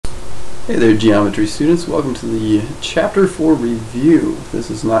Hey there, geometry students. Welcome to the Chapter 4 review. This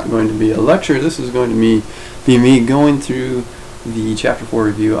is not going to be a lecture. This is going to be me going through the Chapter 4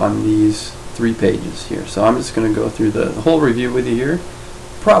 review on these 3 pages here. So I'm just going to go through the whole review with you here,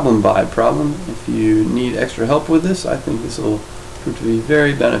 problem by problem. If you need extra help with this, I think this will prove to be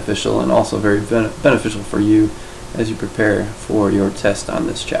very beneficial and also very beneficial for you as you prepare for your test on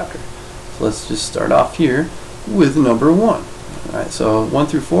this chapter. So let's just start off here with number 1. Alright, so 1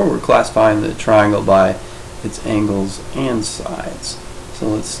 through 4 we're classifying the triangle by its angles and sides. So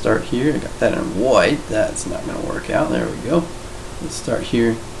let's start here. I got that in white. That's not going to work out. There we go. Let's start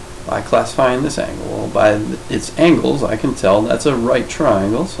here by classifying this angle. Well, by its angles I can tell that's a right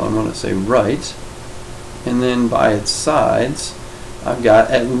triangle, so I'm going to say right. And then by its sides I've got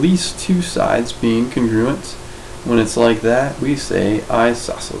at least 2 sides being congruent. When it's like that we say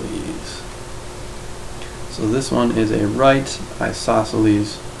isosceles. So this one is a right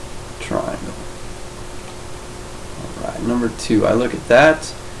isosceles triangle. Alright, number 2. I look at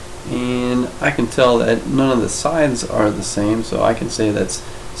that and I can tell that none of the sides are the same, so I can say that's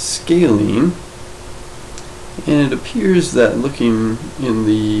scalene. And it appears that looking in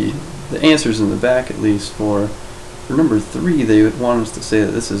the answers in the back, at least for number 3, they would want us to say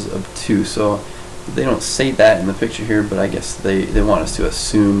that this is obtuse. So they don't say that in the picture here, but I guess they want us to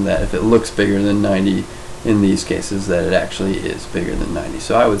assume that if it looks bigger than 90 in these cases that it actually is bigger than 90.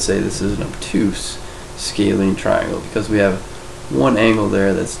 So I would say this is an obtuse scalene triangle because we have one angle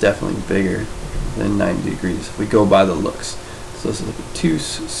there that's definitely bigger than 90 degrees if we go by the looks. So this is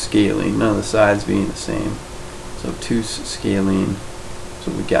obtuse scalene, none of the sides being the same. So obtuse scalene, that's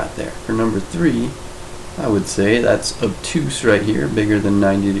what we got there. For number 3, I would say that's obtuse right here, bigger than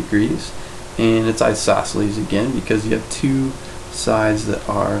 90 degrees. And it's isosceles again because you have 2 sides that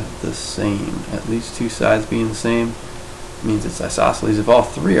are the same. At least 2 sides being the same means it's isosceles. If all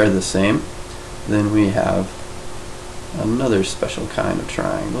 3 are the same, then we have another special kind of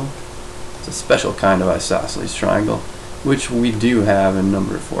triangle. It's a special kind of isosceles triangle, which we do have in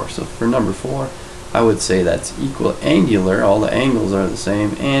number 4. So for number 4, I would say that's equiangular. All the angles are the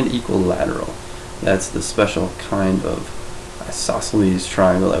same, and equilateral. That's the special kind of isosceles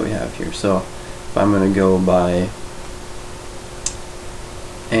triangle that we have here. So if I'm going to go by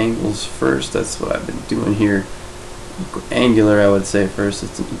angles first, that's what I've been doing here. Equiangular, I would say first,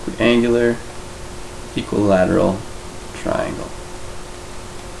 it's an equiangular equilateral triangle.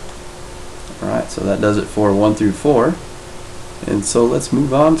 Alright, so that does it for 1 through 4. And so let's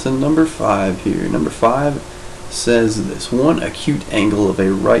move on to number 5 here. Number 5 says this: one acute angle of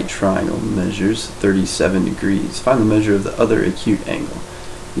a right triangle measures 37 degrees. Find the measure of the other acute angle.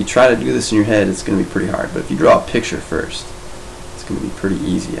 If you try to do this in your head, it's going to be pretty hard, but if you draw a picture first, it's going to be pretty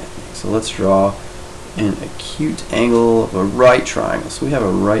easy, I think. So let's draw an acute angle of a right triangle. So we have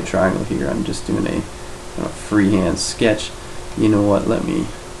a right triangle here. I'm just doing a freehand sketch. You know what? Let me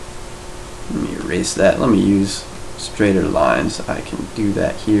erase that. Let me use straighter lines. I can do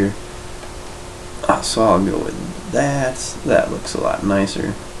that here. So I'll go with that. That looks a lot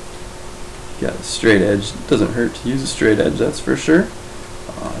nicer. Got a straight edge. It doesn't hurt to use a straight edge, that's for sure.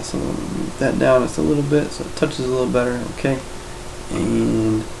 So let me move that down just a little bit so it touches a little better. Okay.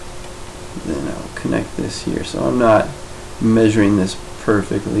 And then I'll connect this here. So I'm not measuring this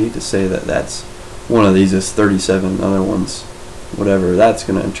perfectly to say that that's one of these is 37, the other one's whatever that's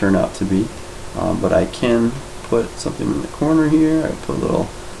going to turn out to be. But I can put something in the corner here. I put a little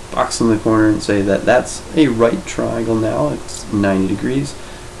box in the corner and say that that's a right triangle now. It's 90 degrees.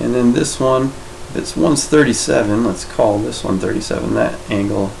 And then this one, if this one's 37, let's call this one 37. That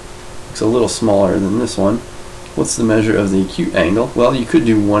angle looks a little smaller than this one. What's the measure of the acute angle? Well, you could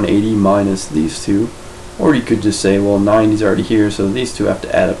do 180 minus these 2, or you could just say, well, 90 is already here, so these 2 have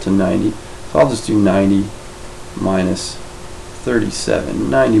to add up to 90. So I'll just do 90 minus 37.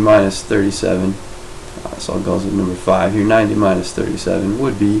 90 minus 37, so I'll go with number 5 here. 90 minus 37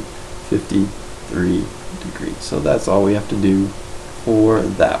 would be 53 degrees. So that's all we have to do for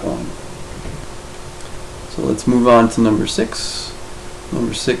that one. So let's move on to number 6.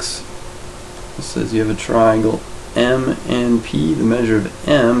 Number 6 says you have a triangle M and P. The measure of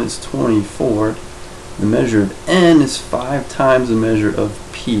M is 24. The measure of N is 5 times the measure of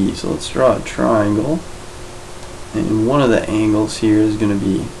P. So let's draw a triangle. And one of the angles here is going to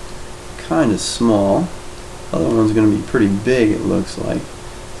be kind of small. The other one's going to be pretty big, it looks like.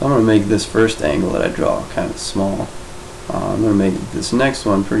 So I'm going to make this first angle that I draw kind of small. I'm going to make this next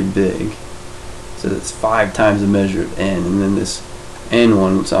one pretty big. So it's 5 times the measure of N. And then this N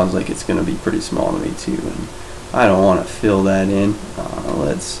one sounds like it's going to be pretty small to me too, and I don't want to fill that in.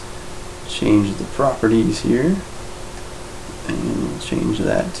 Let's change the properties here, and we'll change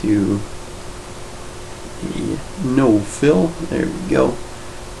that to a no fill. There we go.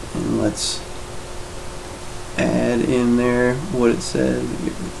 And let's add in there what it says. Get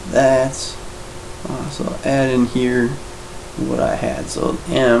rid of that. So I'll add in here what I had. So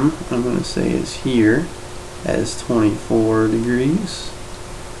M, I'm going to say, is here as 24 degrees.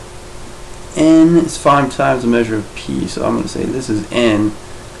 N is 5 times the measure of P. So I'm going to say this is N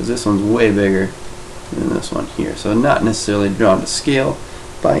because this one's way bigger than this one here. So not necessarily drawn to scale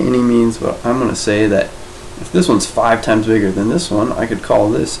by any means, but I'm going to say that if this one's 5 times bigger than this one, I could call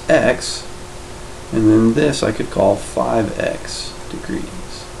this X, and then this I could call 5X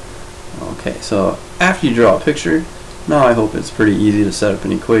degrees. Okay, so after you draw a picture, now I hope it's pretty easy to set up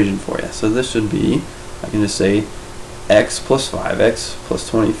an equation for you. So this should be, I can just say X plus 5X plus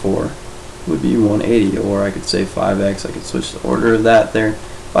 24 would be 180, or I could say 5X, I could switch the order of that there.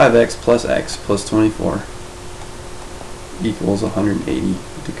 5X plus X plus 24 equals 180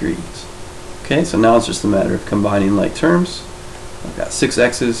 degrees. Okay, so now it's just a matter of combining like terms. I've got 6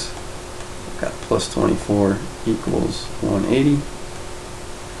 X's, I've got plus 24 equals 180.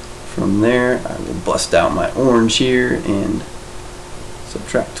 From there, I will bust out my orange here and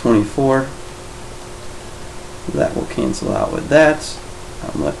subtract 24. That will cancel out with that.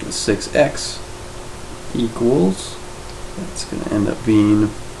 I'm left with 6X equals, that's going to end up being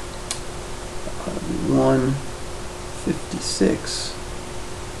 156.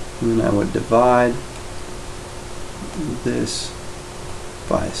 And then I would divide this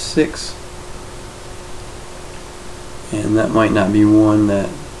by 6. And that might not be one that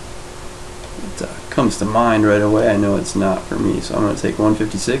comes to mind right away. I know it's not for me. So I'm going to take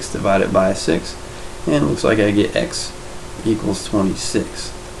 156, divide it by 6, and it looks like I get X equals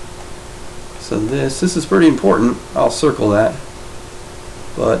 26. So this is pretty important. I'll circle that,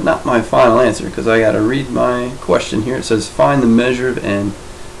 but not my final answer, because I got to read my question here. It says find the measure of N,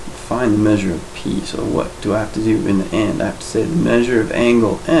 find the measure of P. So what do I have to do in the end? I have to say the measure of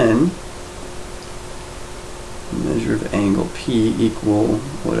angle N, the measure of angle P equal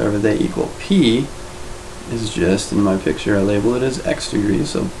whatever they equal. P is just, in my picture I label it as X degrees,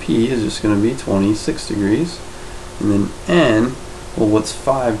 so P is just going to be 26 degrees. And then N, well, what's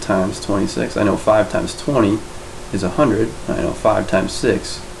 5 times 26? I know 5 times 20 is 100. I know 5 times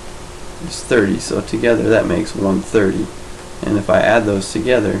 6 is 30. So together that makes 130. And if I add those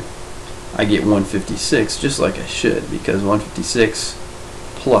together, I get 156, just like I should, because 156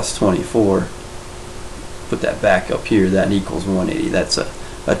 plus 24, put that back up here, that equals 180. That's a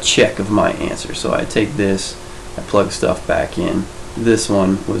check of my answer. So I take this, I plug stuff back in. This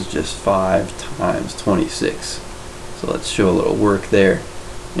one was just 5 times 26. So let's show a little work there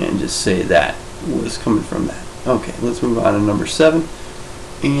and just say that was coming from that. Okay, let's move on to number 7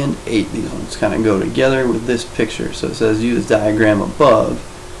 and 8. These ones kind of go together with this picture. So it says use diagram above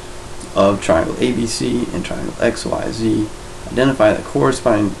of triangle ABC and triangle XYZ. Identify the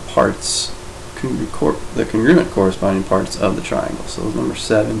corresponding parts, the congruent corresponding parts of the triangle. So number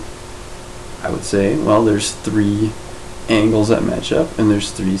 7, I would say, well, there's 3 angles that match up and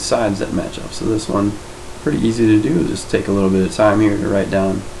there's 3 sides that match up. So this one, pretty easy to do. Just take a little bit of time here to write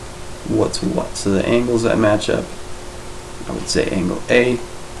down what's what. So the angles that match up, I would say angle A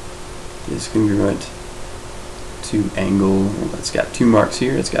is congruent to angle, well, it's got 2 marks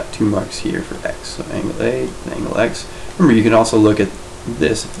here, it's got 2 marks here for X. So angle A and angle X. Remember, you can also look at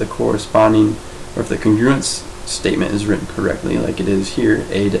this if the corresponding, or if the congruence statement is written correctly, like it is here,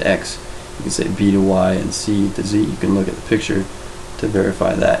 A to X. You can say B to Y and C to Z. You can look at the picture to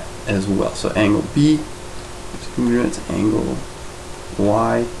verify that as well. So angle B is congruent to angle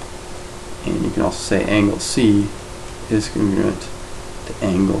Y, and you can also say angle C is congruent to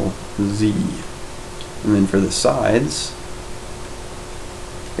angle Z. And then for the sides,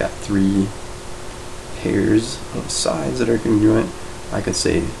 you've got 3 pairs of sides that are congruent. I could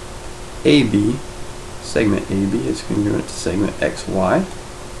say AB, segment AB is congruent to segment XY.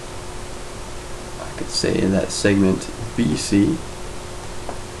 I could say that segment BC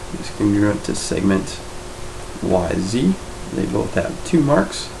is congruent to segment YZ. They both have 2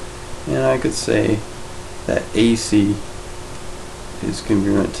 marks. And I could say that AC is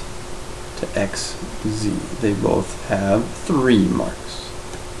congruent to XZ. They both have 3 marks.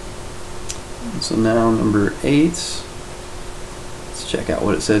 And so now number 8, let's check out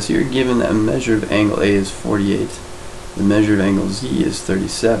what it says here. Given that measure of angle A is 48, the measure of angle Z is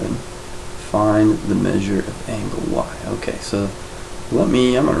 37, find the measure of angle Y. Okay, so I'm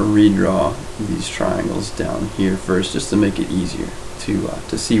going to redraw these triangles down here first, just to make it easier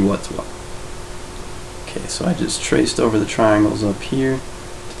to see what's what. Okay, so I just traced over the triangles up here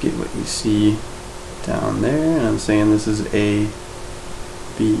to get what you see down there, and I'm saying this is A,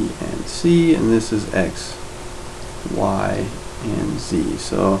 B, and C, and this is X, Y, and Z.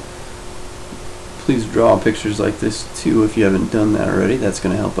 So please draw pictures like this too if you haven't done that already. That's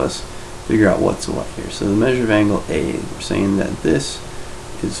going to help us figure out what's what here. So the measure of angle A, we're saying that this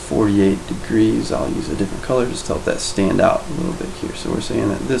is 48 degrees. I'll use a different color just to help that stand out a little bit here. So we're saying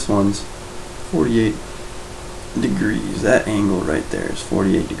that this one's 48 degrees. That angle right there is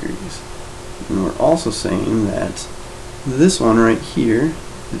 48 degrees. And we're also saying that this one right here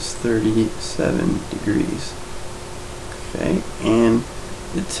is 37 degrees. Okay, and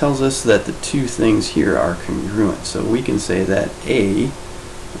it tells us that the two things here are congruent. So we can say that A,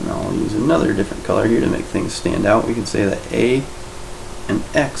 and I'll use another different color here to make things stand out, we can say that A and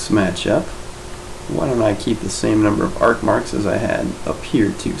X match up. Why don't I keep the same number of arc marks as I had up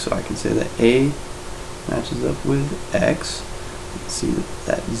here too? So I can say that A matches up with X. Let's see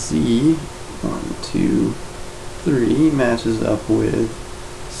that Z, 1, 2, 3, matches up with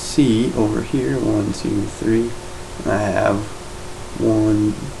C over here, 1, 2, 3. And I have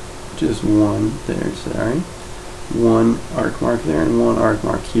just one there, sorry. One arc mark there and one arc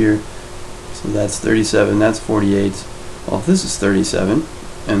mark here. So that's 37, that's 48. Well, if this is 37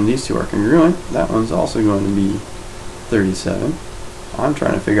 and these two are congruent, that one's also going to be 37. I'm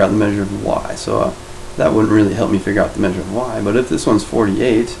trying to figure out the measure of Y, so that wouldn't really help me figure out the measure of Y. But if this one's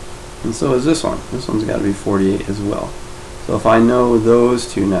 48, and so is this one's got to be 48 as well. So if I know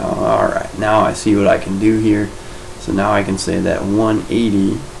those two now, alright, now I see what I can do here. So now I can say that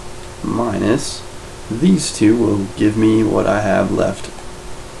 180 minus these two will give me what I have left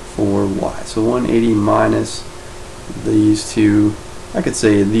for Y. So 180 minus these two, I could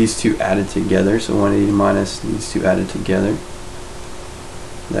say these two added together. So 180 minus these two added together,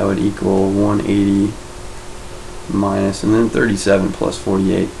 that would equal 180 minus, and then 37 plus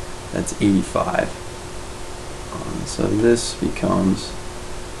 48, that's 85. So this becomes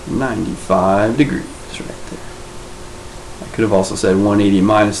 95 degrees right there. I could have also said 180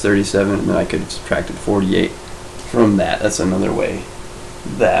 minus 37, and then I could have subtracted 48 from that. That's another way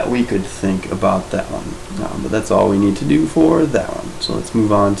that we could think about that one. But that's all we need to do for that one. So let's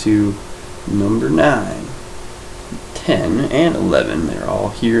move on to number 9, 10, and 11. They're all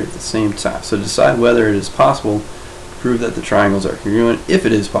here at the same time. So decide whether it is possible to prove that the triangles are congruent. If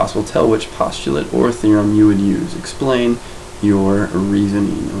it is possible, tell which postulate or theorem you would use. Explain your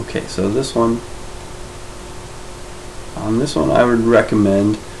reasoning. Okay, so this one, on this one I would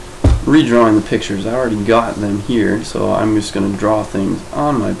recommend redrawing the pictures. I already got them here, so I'm just going to draw things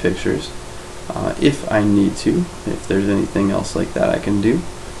on my pictures if I need to, if there's anything else like that I can do.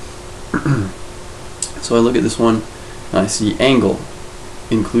 So I look at this one and I see angle,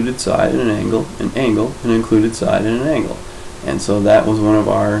 included side and an angle, an included side and an angle. And so that was one of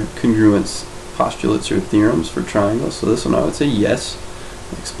our congruence postulates or theorems for triangles. So this one I would say yes.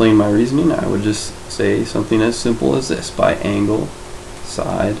 Explain my reasoning. I would just say something as simple as this: by angle,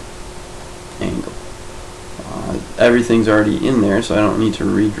 side, angle. Everything's already in there, so I don't need to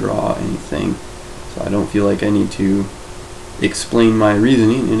redraw anything. So I don't feel like I need to explain my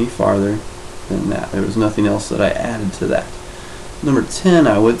reasoning any farther than that. There was nothing else that I added to that. Number 10,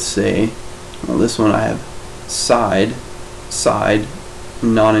 I would say, well, this one I have side, side,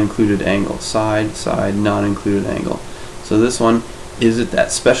 non-included angle. Side, side, non-included angle. So this one, is it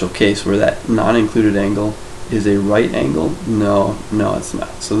that special case where that non-included angle is a right angle? No, it's not.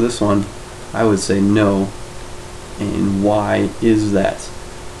 So this one, I would say no. And why is that?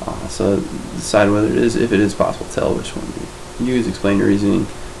 So decide whether it is. If it is possible, tell which one you use. Explain your reasoning.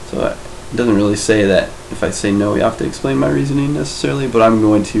 So it doesn't really say that if I say no, you have to explain my reasoning necessarily, but I'm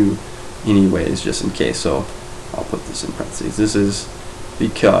going to anyways, just in case. So I'll put this in parentheses. This is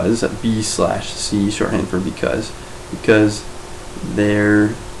because, B/C, shorthand for because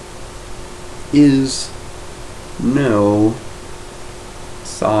there is no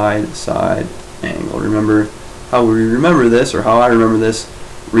side angle. Remember how we remember this, or how I remember this: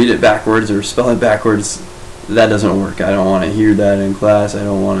 read it backwards or spell it backwards. That doesn't work. I don't want to hear that in class. I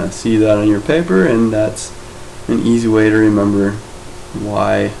don't want to see that on your paper, and that's an easy way to remember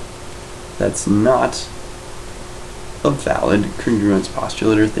why that's not a valid congruence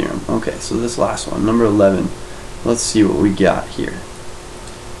postulate or theorem. Okay, so this last one, number 11, let's see what we got here.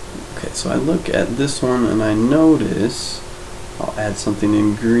 Okay, so I look at this one and I notice, I'll add something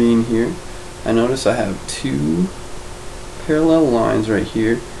in green here. I notice I have two parallel lines right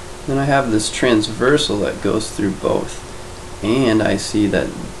here, then I have this transversal that goes through both, and I see that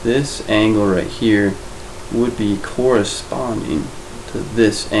this angle right here would be corresponding to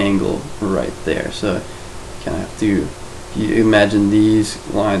this angle right there. So you kind of have to, if you imagine these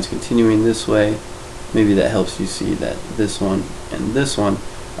lines continuing this way, maybe that helps you see that this one and this one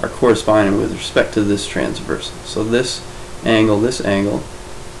are corresponding with respect to this transversal. So this angle,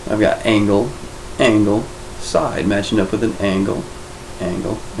 I've got angle, angle, side matching up with an angle,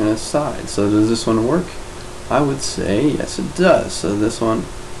 angle, and a side. So does this one work? I would say yes, it does. So this one,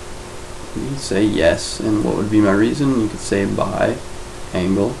 you could say yes, and what would be my reason? You could say by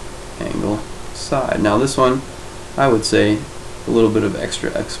angle, angle, side. Now this one, I would say a little bit of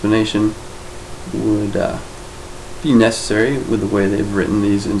extra explanation would be necessary with the way they've written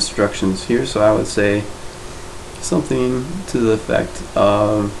these instructions here. So I would say something to the effect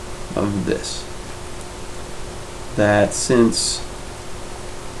of this, that since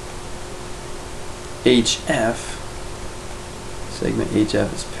HF, segment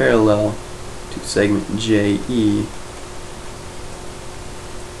HF is parallel to segment JE,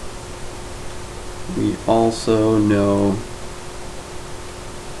 we also know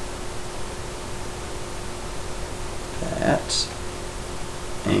that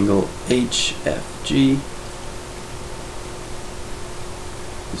angle HFG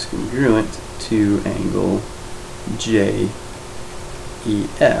is congruent to angle JEF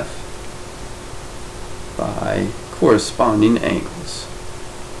by corresponding angles.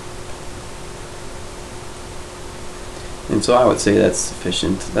 And so I would say that's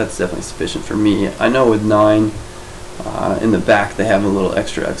sufficient. That's definitely sufficient for me. I know with 9 in the back they have a little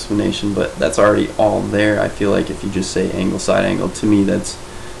extra explanation, but that's already all there. I feel like if you just say angle, side, angle, to me that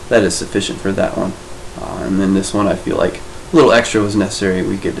is sufficient for that one. And then this one I feel like a little extra was necessary.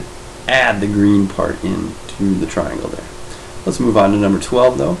 We could add the green part into the triangle there. Let's move on to number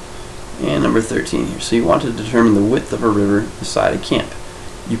 12 though, and number 13 here. So you want to determine the width of a river beside a camp.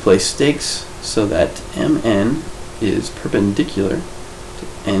 You place stakes so that MN is perpendicular to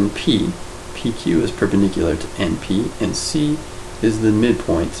NP, PQ is perpendicular to NP, and C is the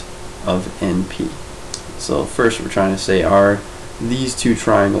midpoint of NP. So first we're trying to say, are these two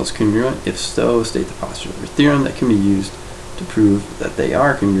triangles congruent? If so, state the postulate or theorem that can be used to prove that they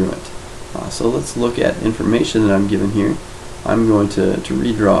are congruent. So let's look at information that I'm given here. I'm going to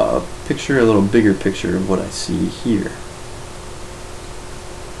redraw a picture, a little bigger picture of what I see here.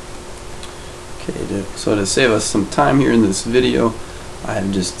 Okay, so to save us some time here in this video, I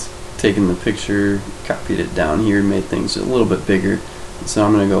have just taken the picture, copied it down here, made things a little bit bigger. And so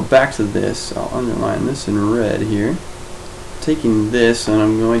I'm going to go back to this. I'll underline this in red here. Taking this, and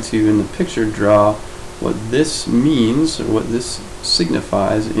I'm going to, in the picture, draw what this means, or what this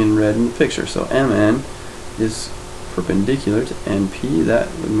signifies in red in the picture. So MN is perpendicular to NP. That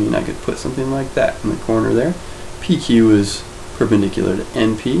would mean I could put something like that in the corner there. PQ is perpendicular to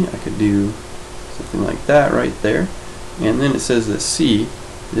NP. I could do something like that right there. And then it says that C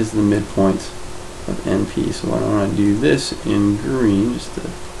is the midpoint of NP. So why don't I do this in green just to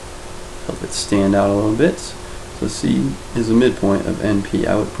help it stand out a little bit. So C is the midpoint of NP.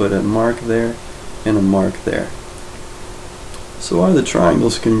 I would put a mark there and a mark there. So are the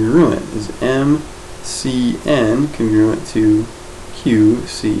triangles congruent? Is MCN congruent to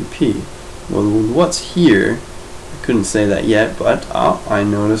QCP? Well, what's here? I couldn't say that yet, but I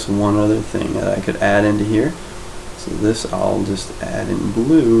noticed one other thing that I could add into here. So this I'll just add in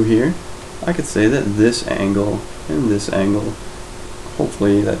blue here. I could say that this angle and this angle,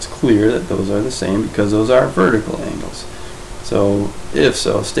 hopefully that's clear that those are the same because those are vertical angles. So if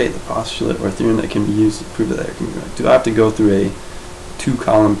so, state the postulate or theorem that can be used to prove that they're congruent. Do I have to go through a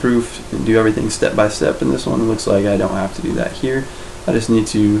 2-column proof and do everything step by step in this one? It looks like I don't have to do that here. I just need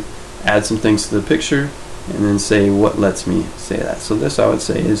to add some things to the picture and then say what lets me say that. So this I would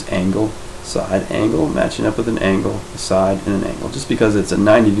say is angle, side, angle, matching up with an angle, a side, and an angle. Just because it's a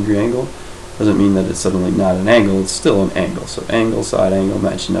 90-degree angle doesn't mean that it's suddenly not an angle. It's still an angle. So angle, side, angle,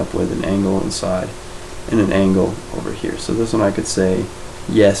 matching up with an angle and side and an angle over here. So this one I could say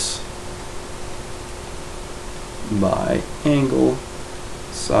yes by angle,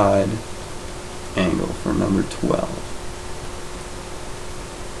 side, angle for number 12.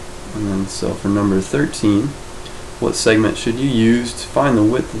 And then so for number 13, what segment should you use to find the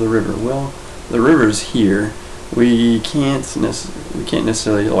width of the river? Well, the river's here. We can't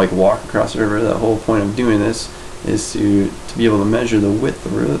necessarily like walk across the river. The whole point of doing this is to be able to measure the width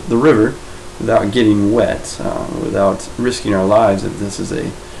of the river without getting wet, without risking our lives. If this is a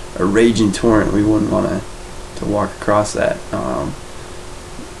raging torrent, we wouldn't want to walk across that.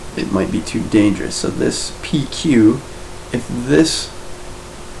 It might be too dangerous. So this PQ, if this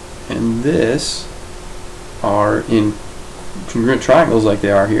and this are in congruent triangles like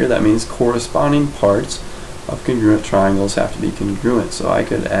they are here, that means corresponding parts of congruent triangles have to be congruent. So I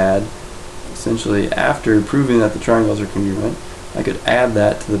could add, essentially after proving that the triangles are congruent, I could add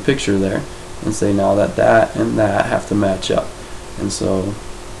that to the picture there and say now that that and that have to match up. And so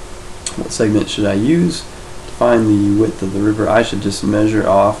what segment should I use? To find the width of the river, I should just measure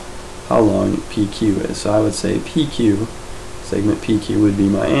off how long PQ is. So I would say PQ, segment PQ would be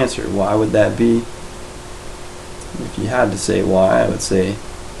my answer. Why would that be? If you had to say why, I would say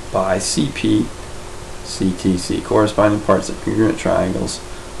by CP, CTC. Corresponding parts of congruent triangles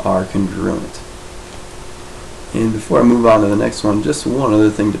are congruent. And before I move on to the next one, just one other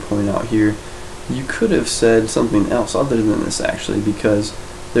thing to point out here. You could have said something else other than this actually, because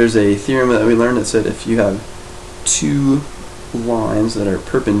there's a theorem that we learned that said if you have two lines that are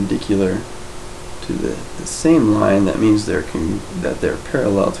perpendicular to the same line, that means they're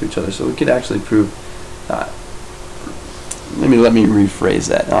parallel to each other. So we could actually prove let me rephrase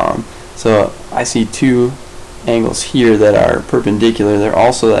that. So I see two angles here that are perpendicular.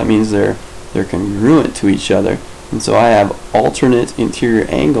 That means they're congruent to each other. And so I have alternate interior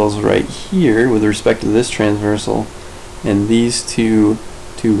angles right here with respect to this transversal and these two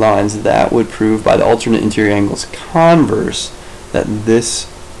lines. That would prove by the alternate interior angles converse that this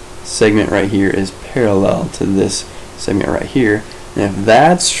segment right here is parallel to this segment right here. And if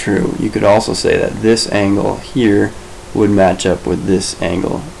that's true, you could also say that this angle here would match up with this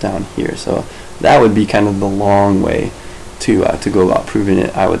angle down here. So that would be kind of the long way to go about proving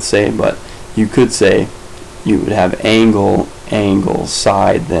it, I would say. But you could say you would have angle,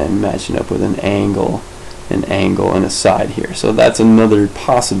 side then matching up with an angle, and a side here. So that's another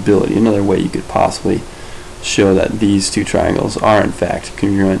possibility, another way you could possibly show that these two triangles are in fact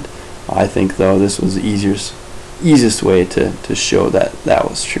congruent. I think though this was the easiest way to show that that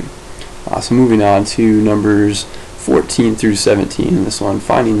was true. So moving on to numbers 14 through 17, and this one,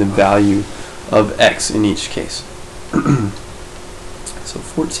 finding the value of x in each case. So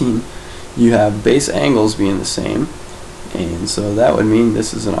 14, you have base angles being the same, and so that would mean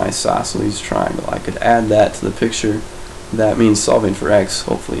this is an isosceles triangle. I could add that to the picture. That means solving for x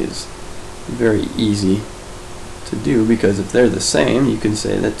hopefully is very easy to do, because if they're the same, you can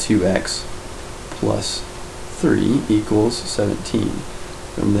say that 2x plus 3 equals 17.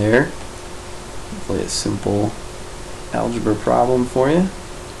 From there, hopefully a simple algebra problem for you.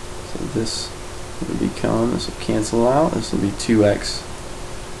 So this will cancel out. This will be 2x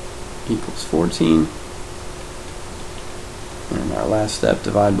equals 14. And our last step,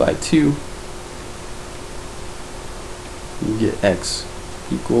 divide by 2. You get x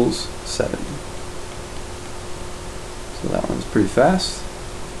equals 7. So that one's pretty fast.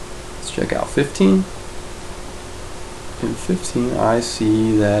 Let's check out 15. In 15, I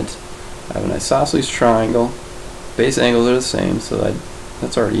see that I have an isosceles triangle. Base angles are the same, so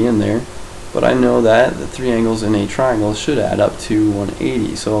that's already in there. But I know that the three angles in a triangle should add up to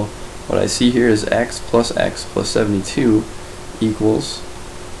 180. So what I see here is x plus 72 equals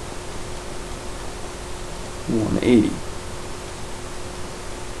 180.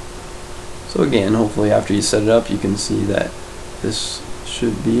 So again, hopefully after you set it up, you can see that this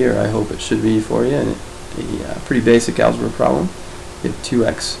should be, or I hope it should be for you, a pretty basic algebra problem. If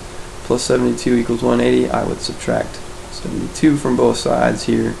 2x plus 72 equals 180, I would subtract 72 from both sides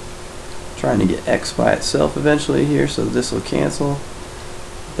here, trying to get x by itself eventually here, so this will cancel.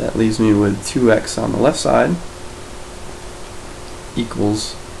 That leaves me with 2x on the left side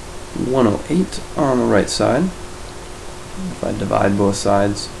equals 108 on the right side. If I divide both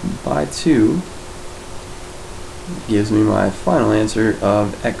sides by 2, it gives me my final answer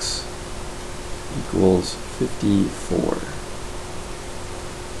of x equals 54.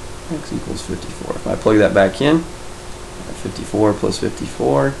 X equals 54. If I plug that back in, 54 plus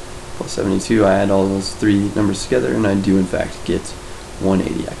 54 plus 72, I add all those three numbers together, and I do in fact get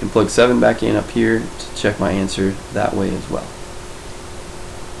 180. I can plug 7 back in up here to check my answer that way as well.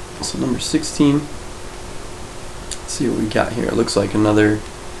 So number 16, let's see what we got here. It looks like another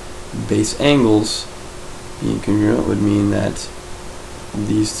base angles being congruent would mean that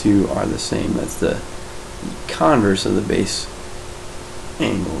these two are the same. That's the converse of the base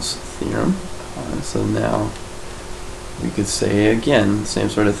angles theorem. So now we could say again the same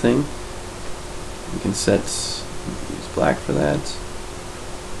sort of thing. We can use black for that.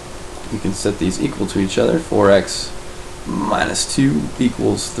 We can set these equal to each other. 4x minus 2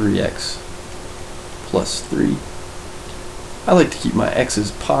 equals 3x plus 3. I like to keep my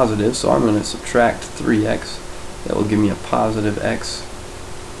x's positive, so I'm going to subtract 3x. That will give me a positive x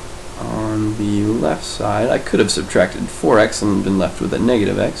on the left side. I could have subtracted 4x and been left with a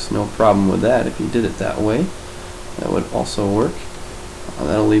negative x. No problem with that if you did it that way. That would also work.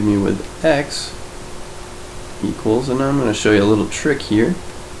 That'll leave me with x equals, and I'm going to show you a little trick here.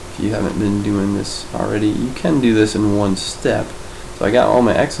 If you haven't been doing this already, you can do this in one step. So I got all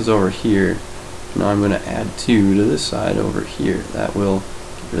my x's over here, Now I'm going to add 2 to this side over here. That will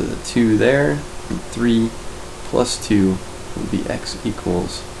get rid of the 2 there, and 3 plus 2 will be x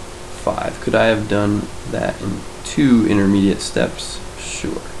equals 5. Could I have done that in 2 intermediate steps?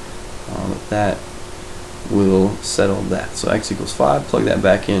 Sure. But that will settle that. So x equals 5, plug that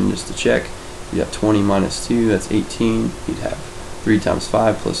back in just to check. You have 20 minus 2, that's 18. You'd have 3 times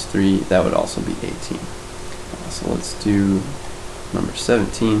 5 plus 3, that would also be 18. So let's do number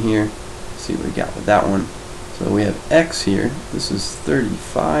 17 here. See what we got with that one. So we have x here. This is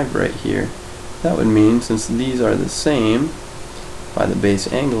 35 right here. That would mean, since these are the same, by the base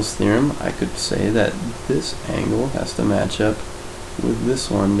angles theorem, I could say that this angle has to match up with this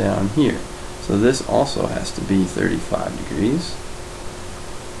one down here. So this also has to be 35 degrees.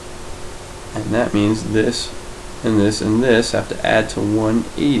 And that means this and this and this have to add to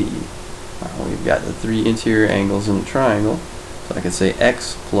 180. We've got the 3 interior angles in a triangle. So I could say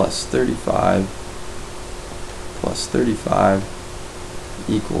x plus 35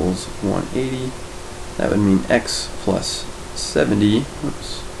 equals 180. That would mean x plus 70,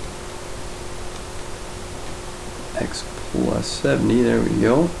 x plus 70, there we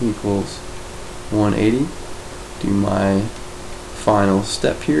go, equals 180. Do my final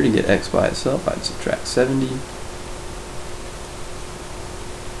step here to get x by itself. I'd subtract 70.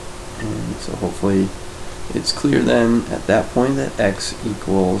 And so hopefully it's clear then at that point that x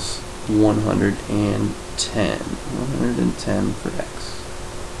equals 110. 110 for x.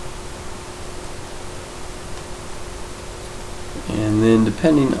 And then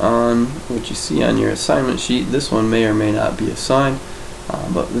depending on what you see on your assignment sheet, this one may or may not be assigned,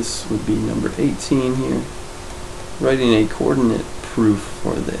 but this would be number 18 here. Writing a coordinate proof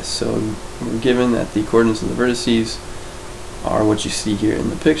for this. So we're given that the coordinates of the vertices are what you see here in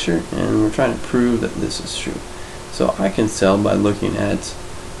the picture, and we're trying to prove that this is true. So I can tell by looking at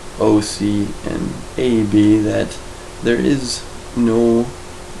OC and AB that there is no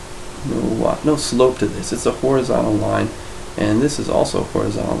slope to this. It's a horizontal line, and this is also a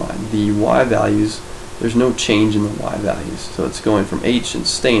horizontal line. The y values, there's no change in the y values, so it's going from H and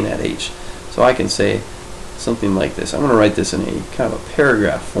staying at H. So I can say something like this. I'm going to write this in a kind of a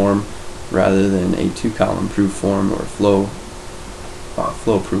paragraph form rather than a 2-column proof form or flow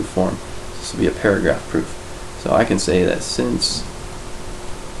proof form. This will be a paragraph proof. So I can say that since,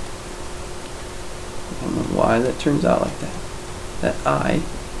 I don't know why that turns out like that,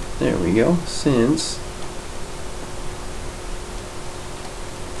 there we go, since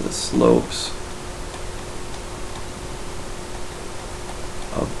the slopes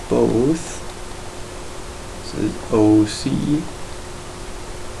of both, this is OC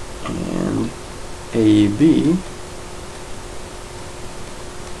and AB,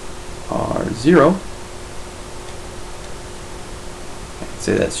 are 0. I can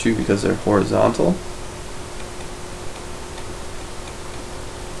say that's true because they're horizontal.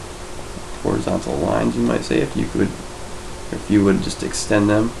 Horizontal lines, you might say, if you would just extend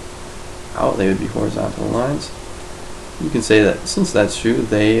them out, they would be horizontal lines. You can say that since that's true,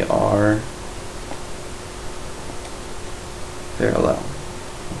 they are parallel.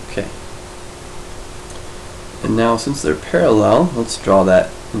 Okay. And now since they're parallel, let's draw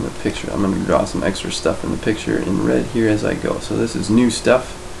that in the picture. I'm going to draw some extra stuff in the picture in red here as I go. So this is new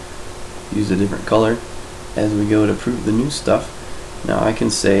stuff. Use a different color as we go to prove the new stuff. Now I can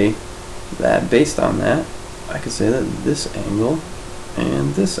say that based on that, I could say that this angle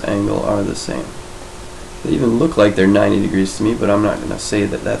and this angle are the same. They even look like they're 90 degrees to me, but I'm not going to say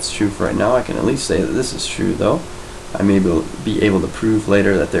that that's true for right now. I can at least say that this is true, though. I may be able to prove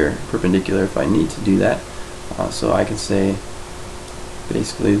later that they're perpendicular if I need to do that. So I can say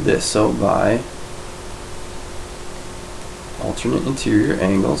basically this. So by alternate interior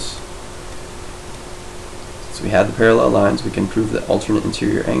angles, since we had the parallel lines, we can prove that alternate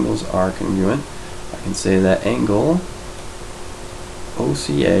interior angles are congruent. I can say that angle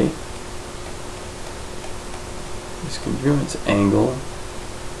OCA is congruent to angle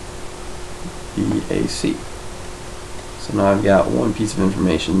BAC. So now I've got one piece of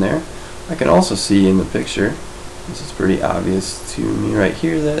information there. I can also see in the picture, this is pretty obvious to me right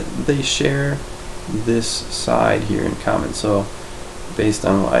here, that they share this side here in common. So based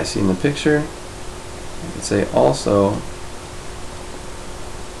on what I see in the picture, I can say also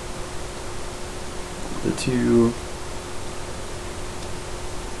the two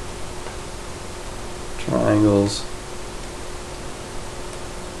triangles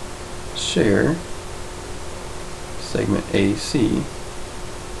share segment AC.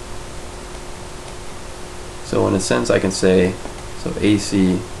 So in a sense I can say, so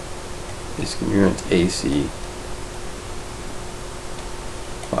AC is congruent to AC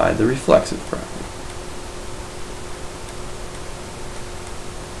by the reflexive property.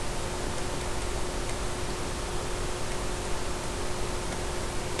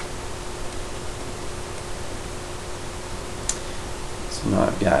 So now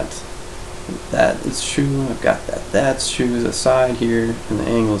I've got that is true, I've got that's true, the side here, and the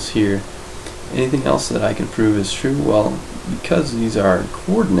angles here. Anything else that I can prove is true? Well, because these are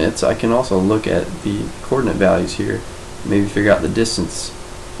coordinates, I can also look at the coordinate values here, maybe figure out the distance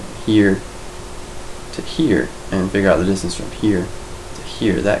from here to here, and figure out the distance from here to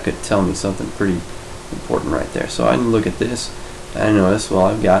here. That could tell me something pretty important right there. So I can look at this, and I notice, well,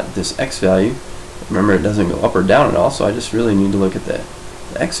 I've got this x value. Remember, it doesn't go up or down at all, so I just really need to look at the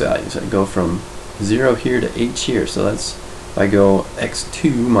x values. I go from 0 here to h here, so that's, if I go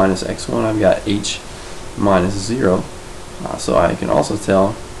x2 minus x1, I've got h minus 0. So I can also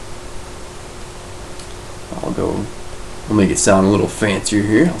tell, we'll make it sound a little fancier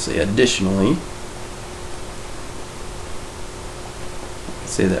here. I'll say additionally,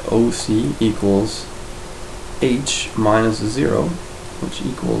 say that OC equals h minus 0, which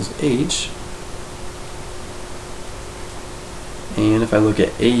equals h. And if I look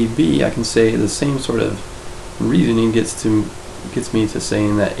at AB, I can say the same sort of reasoning gets me to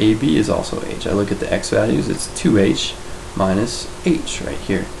saying that AB is also h. I look at the x values, it's 2h minus h right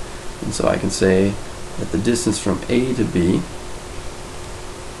here. And so I can say that the distance from A to B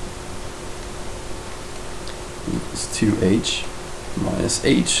equals 2h minus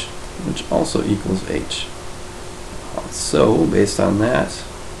h, which also equals h. So based on that,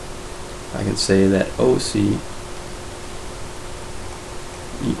 I can say that OC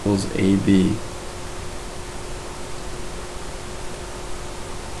equals AB.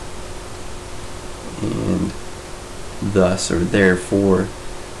 And thus, or therefore,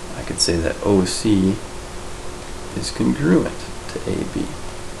 I could say that OC is congruent to AB.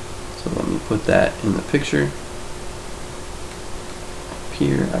 So let me put that in the picture. Up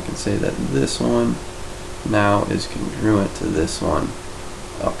here, I can say that this one now is congruent to this one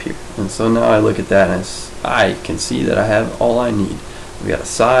up here. And so now I look at that and I can see that I have all I need. We've got a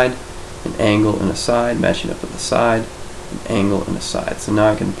side, an angle, and a side matching up with a side, an angle, and a side. So now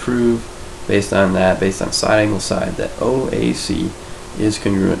I can prove based on that, based on side, angle, side, that OAC is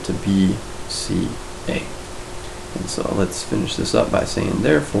congruent to BCA. And so let's finish this up by saying,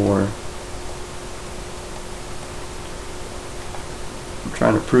 therefore, I'm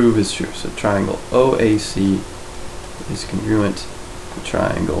trying to prove is true. So triangle OAC is congruent to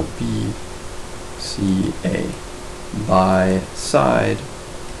triangle BCA by side,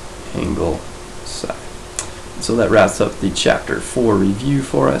 angle, side. So that wraps up the Chapter 4 review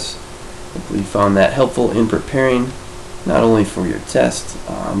for us. Hopefully you found that helpful in preparing not only for your test,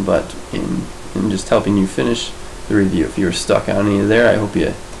 but in just helping you finish the review. If you were stuck on any of there, I hope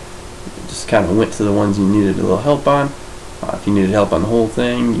you just kind of went to the ones you needed a little help on. If you needed help on the whole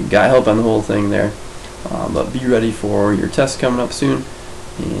thing, you got help on the whole thing there. But be ready for your test coming up soon,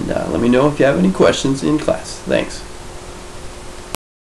 and let me know if you have any questions in class. Thanks.